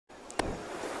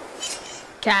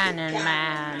Cannon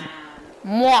man.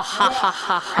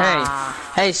 Mwahahaha.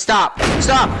 Hey, stop!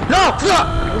 Stop! No!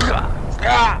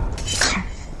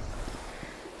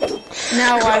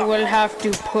 Now I will have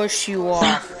to push you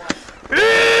off.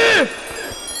 Ready?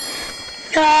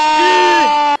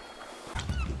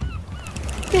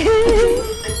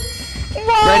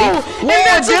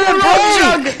 Whoa, Dylan,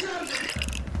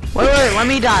 Wait, let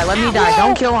me die,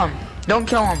 Don't kill him. Don't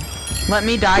kill him. Let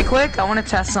me die quick. I want to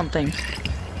test something.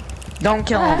 Don't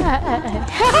kill him.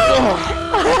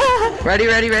 Ready?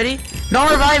 Don't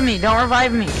revive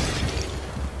me.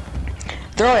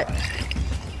 Throw it.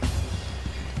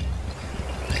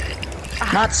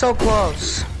 Not so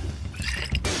close.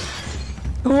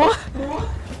 What?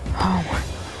 Oh,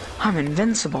 I'm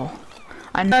invincible.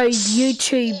 I know.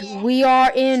 YouTube, we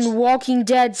are in Walking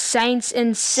Dead Saints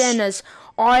and Sinners.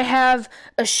 I have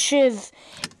a shiv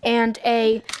and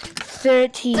a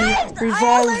 30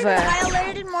 revolver. I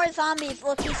alerted more zombies.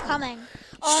 Look, he's coming.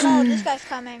 Oh no, this guy's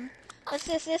coming.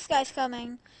 This guy's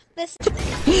coming. What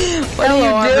are you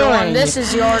doing? Everyone, this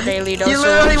is your daily dose. You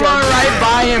literally went right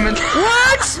by him and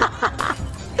what?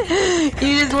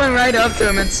 You just went right up to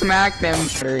him and smacked him.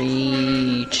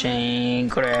 Reaching.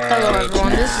 Hello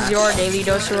everyone, this is your daily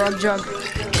dose of rug jug.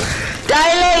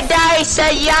 Daily dice a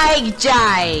yag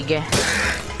jag.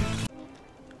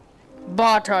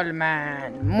 Bottle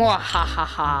man.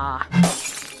 Mwahahaha.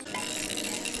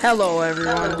 Hello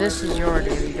everyone, this is your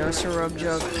daily dose of rug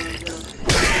jug.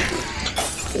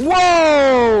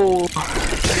 Whoa!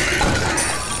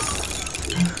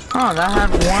 Oh, that had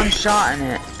one shot in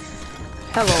it.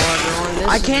 Hello everyone, this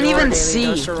I is can't your even daily see.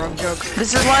 dose of rug jug.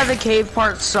 This is why the cave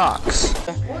part sucks.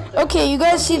 Okay, you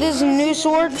guys see this new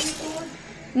sword?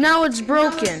 Now it's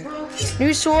broken.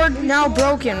 New sword, now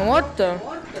broken. What the?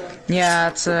 Yeah,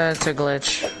 it's a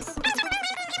glitch.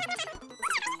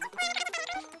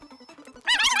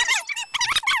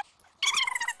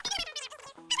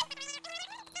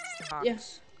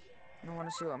 Yes. I want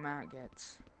to see what Matt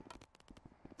gets.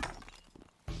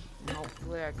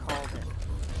 Hopefully I called it.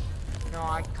 No,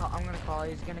 I'm gonna call it.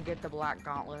 He's gonna get the black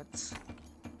gauntlets.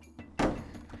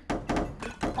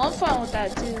 I'm fine with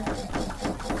that too. He's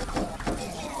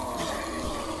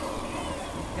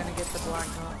gonna get the black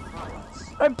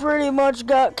gauntlets. I pretty much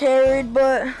got carried,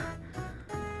 but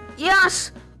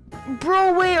yes,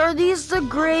 bro. Wait, are these the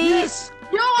great? Yes.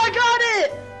 Yo, I got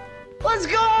it. Let's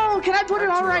go. Can I put it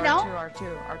on right now?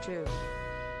 R2.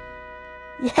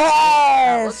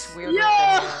 Yes. Weird. Yo.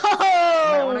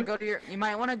 You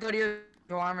might want to go to your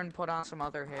dorm and put on some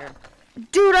other hair.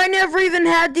 Dude, I never even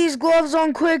had these gloves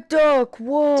on Quick Duck.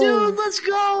 Whoa. Dude, let's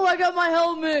go. I got my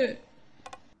helmet.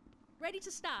 Ready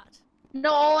to start.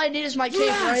 No, all I need is my cape,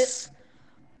 Yes.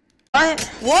 right?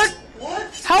 What?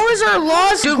 How is our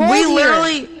lost Dude, gold we here?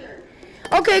 literally.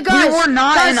 Okay, guys. We were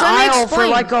not guys, in let me Isle for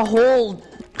explain. like a whole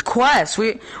quest.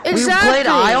 We played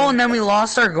Isle and then we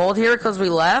lost our gold here because we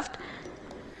left.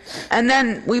 And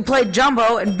then we played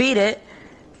Jumbo and beat it.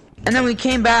 And then we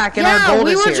came back and our gold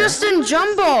is here. Yeah, we were just in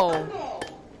Jumbo.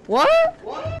 What?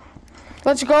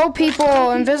 Let's go,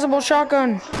 people. Invisible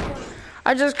shotgun.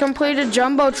 I just completed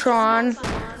Jumbotron,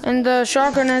 and the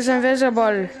shotgun is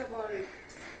invisible.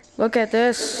 Look at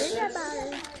this.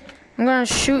 I'm gonna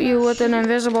shoot you with an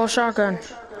invisible shotgun.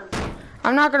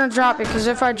 I'm not gonna drop it, because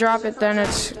if I drop it, then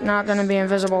it's not gonna be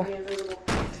invisible.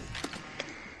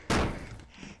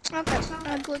 Okay,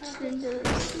 I glitched into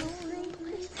this.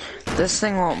 This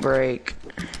thing won't break.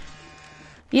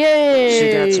 Yay!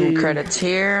 She got some credits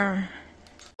here.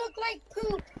 Look like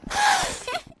poop.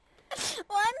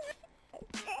 Why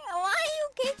are you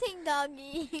kissing,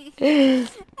 doggy?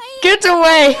 Get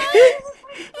away!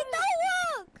 It don't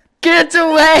work. Get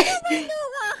away!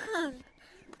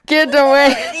 Get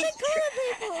away!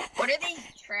 What are these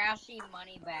trashy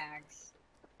money bags?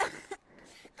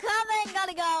 Coming,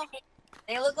 gotta go.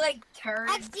 They look like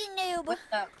turds. XD noob.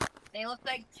 They look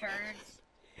like turds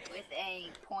with a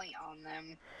point on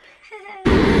them.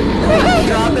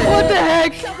 What the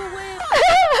heck?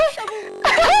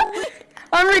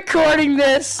 I'm recording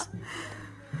this.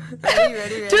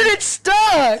 Ready? Dude, it's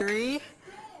stuck. 3,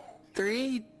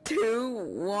 2,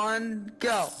 1,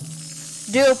 go.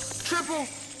 Dude,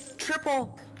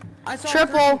 Triple. I saw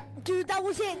triple. Dude, that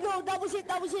was it. No, that was it.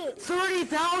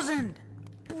 30,000.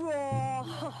 Bro.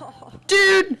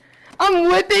 Dude, I'm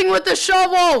whipping with the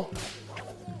shovel.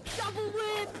 Double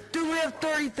whip. Dude, we have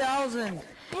 30,000.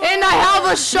 And I have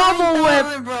a shovel whip.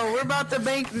 9,000, bro. We're about to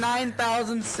bank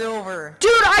 9,000 silver.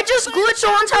 Dude, I just glitched the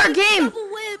whole entire game. Double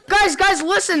whip. Guys,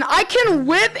 listen. I can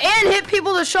whip and hit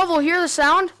people with the shovel. Hear the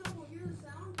sound?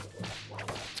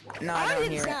 No, I don't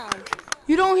hear it. Sound.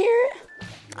 You don't hear it?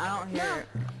 I don't hear it.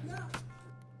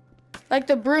 Like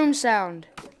the broom sound.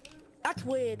 That's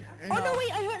weird. No. Oh no,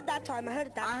 wait, I heard it that time. I heard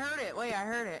it that I time. heard it. Wait, I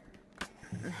heard it.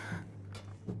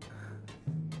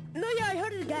 No, yeah, I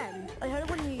heard it again. I heard it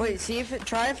when you... Wait, see if it.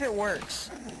 Try if it works.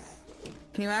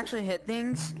 Can you actually hit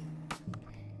things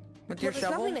with your There's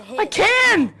shovel? nothing to hit. I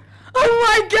can! Oh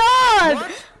my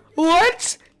god!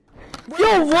 What? Yo,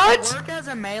 Does what? that work as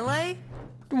a melee?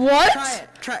 What? Try it.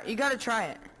 Try. You gotta try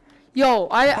it. Yo,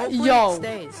 Hopefully yo. it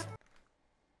stays.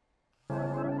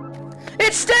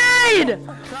 It stayed!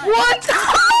 What?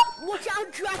 Watch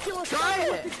out, Dracula! Try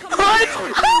it. What?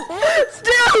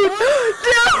 Dude!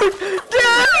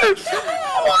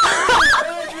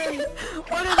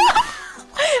 What is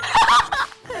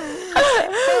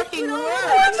fucking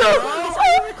What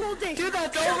the? Dude,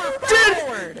 that's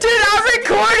overpowered. Dude, I'm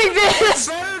recording this!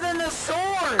 Better than the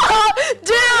sword.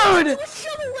 Dude!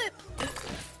 Shovel whip!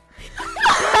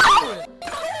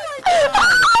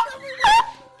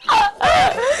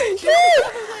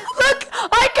 Look,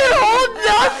 I can hold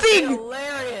nothing!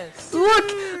 Hilarious.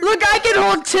 Look, I can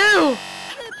hold two!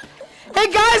 Hey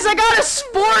guys, I got a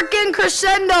spork in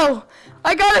crescendo!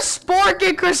 I got a spork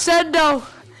in crescendo!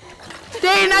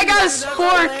 Dane, I got a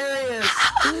spork! Hilarious.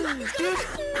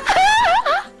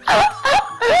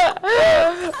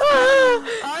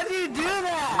 How do you do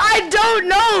that? I don't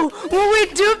know! When we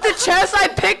duped the chest, I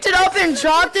picked it up and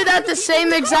dropped it at the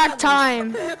same exact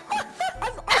time. That's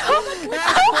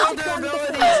full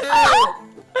durability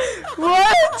too.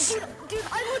 What? Dude,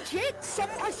 I legit,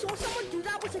 I saw someone do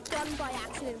that with a gun by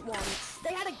accident once.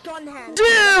 They had a gun hand.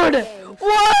 Dude!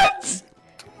 What?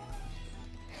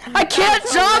 I can't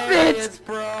drop Hilarious, it!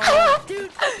 bro.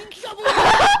 Dude, fucking shovel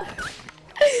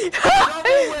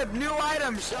Shovel whip, new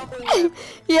item, shovel whip.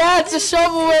 Yeah, it's a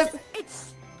shovel whip.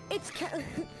 It's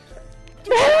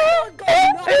Dude, I got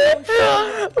nothing on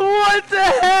shovel. What the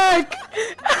heck?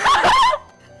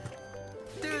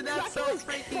 Dude, that's so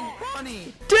freaking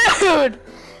funny. Dude!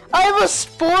 I have a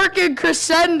spork in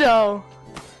crescendo.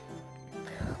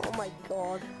 Oh my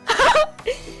god.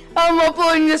 I'm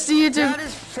uploading this to YouTube. That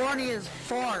is funny as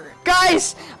fart.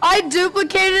 Guys, I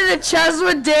duplicated a chest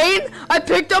with Dane. I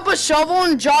picked up a shovel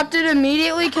and dropped it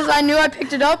immediately because I knew I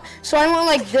picked it up. So I went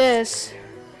like this.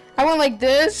 I went like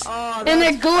this, Oh, and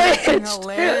it that's freaking glitched.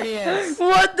 hilarious.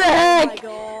 What the Oh my heck?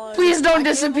 god. Please don't It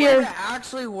disappear.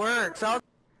 actually works. I'll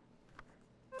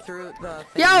through the thing.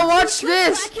 Yeah, watch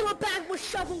this. Dracula bag with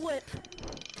shovel whip.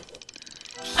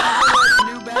 Shovel whip,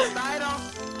 new best item.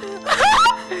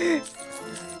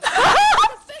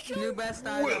 New best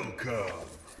item. Welcome.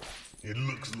 It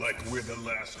looks like we're the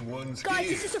last ones Guys,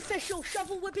 here. this is official.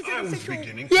 Shovel whip is I was official.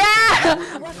 beginning to Yeah!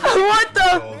 What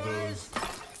the? all those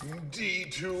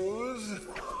detours.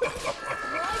 Why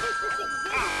does this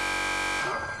exist?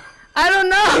 I don't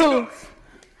know.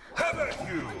 How about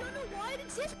you? I don't know why it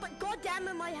exists, but goddamn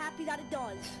am I happy that it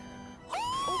does.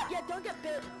 Oh, yeah, don't get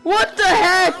bit. What the I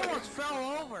heck? almost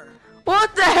fell over.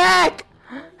 What the heck?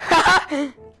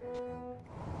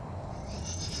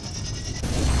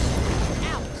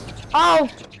 Oh,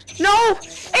 no,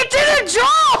 it didn't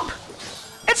jump!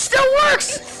 It still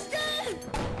works!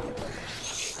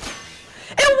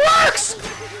 It works! This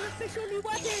is an official new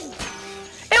weapon.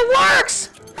 It works!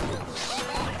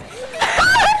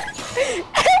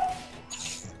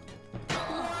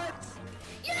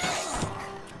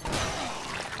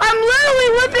 I'm literally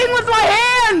whipping with my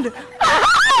hand!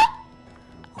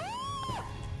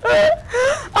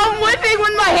 I'm whipping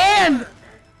with my hand!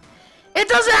 It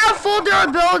doesn't have full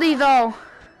durability though.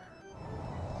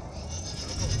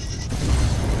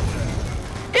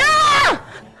 Yeah!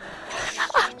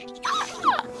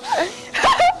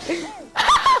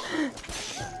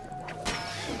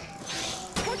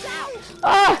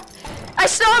 I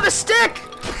still have a stick!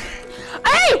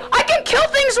 Hey! I can kill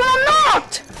things when I'm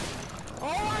knocked! Oh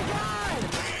my god!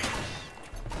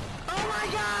 Oh my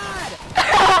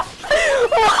god!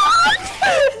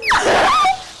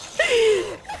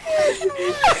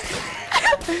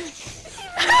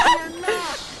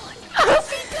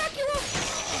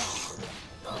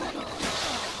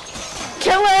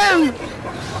 Kill him!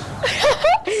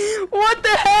 What the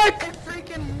heck? It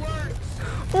freaking works!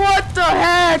 What the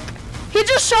heck? He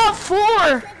just shot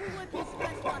 4!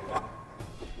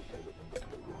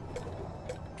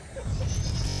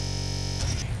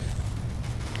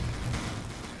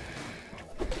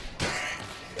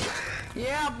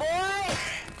 Yeah, boy!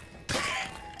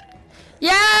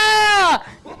 Yeah!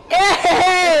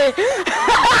 Hey! Dude,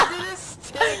 it's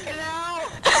sticking out!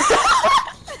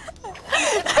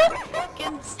 It's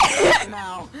fucking sticking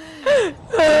out!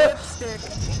 Whipstick.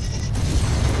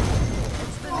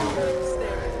 It's the new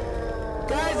whipstick.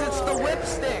 Guys, it's the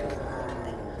whipstick!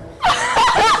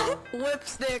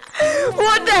 Lipstick.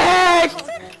 What the heck?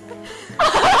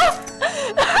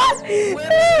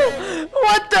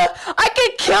 What the? I can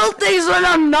kill things when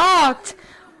I'm knocked.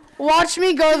 Watch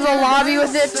me go to the lobby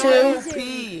with it too.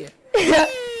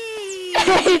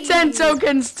 So 10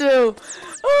 tokens too.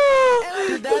 Oh,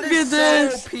 Dude, look at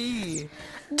this. So OP.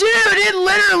 Dude, it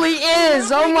literally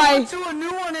is. Oh my. To a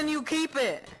new one and you keep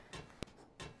it.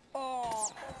 Oh.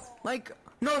 Like,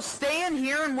 no, stay in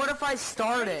here and what if I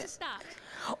start it?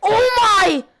 Oh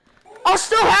my. I'll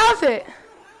still have it.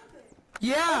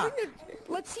 Yeah.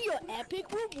 Let's see your epic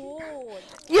reward.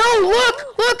 Yo,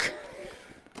 look.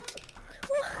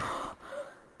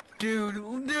 Dude,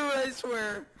 I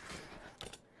swear.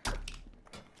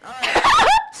 Alright.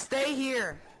 Stay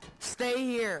here. Stay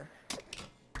here.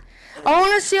 I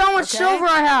want to see how much silver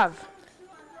I have.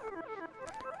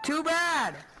 Too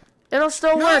bad. It'll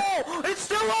still work. No, it's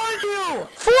still on you.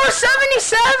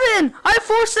 477. I have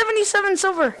 477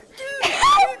 silver.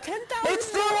 It's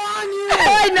still on you.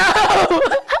 I know.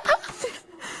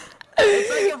 It's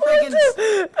like a freaking.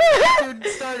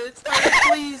 Dude, start it,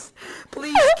 please.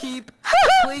 Please keep.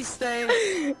 Please stay.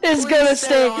 It's Please gonna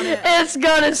stay. on it. It's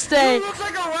gonna stay. It looks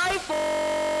like a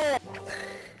rifle.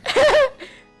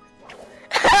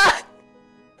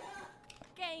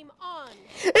 Game on.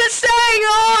 It's staying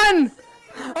on.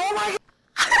 Oh my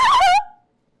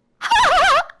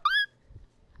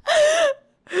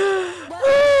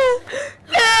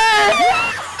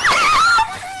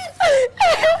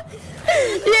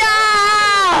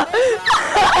Yeah!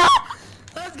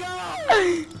 Let's go.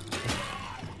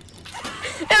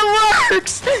 It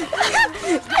works. Dude.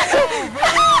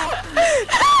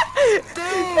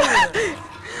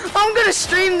 I'm gonna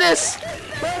stream this.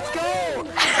 Let's go.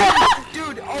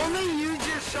 Dude, only use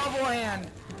your shovel hand.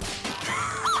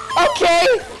 Okay.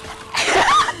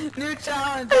 New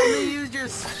challenge, only use your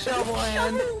shovel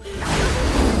hand.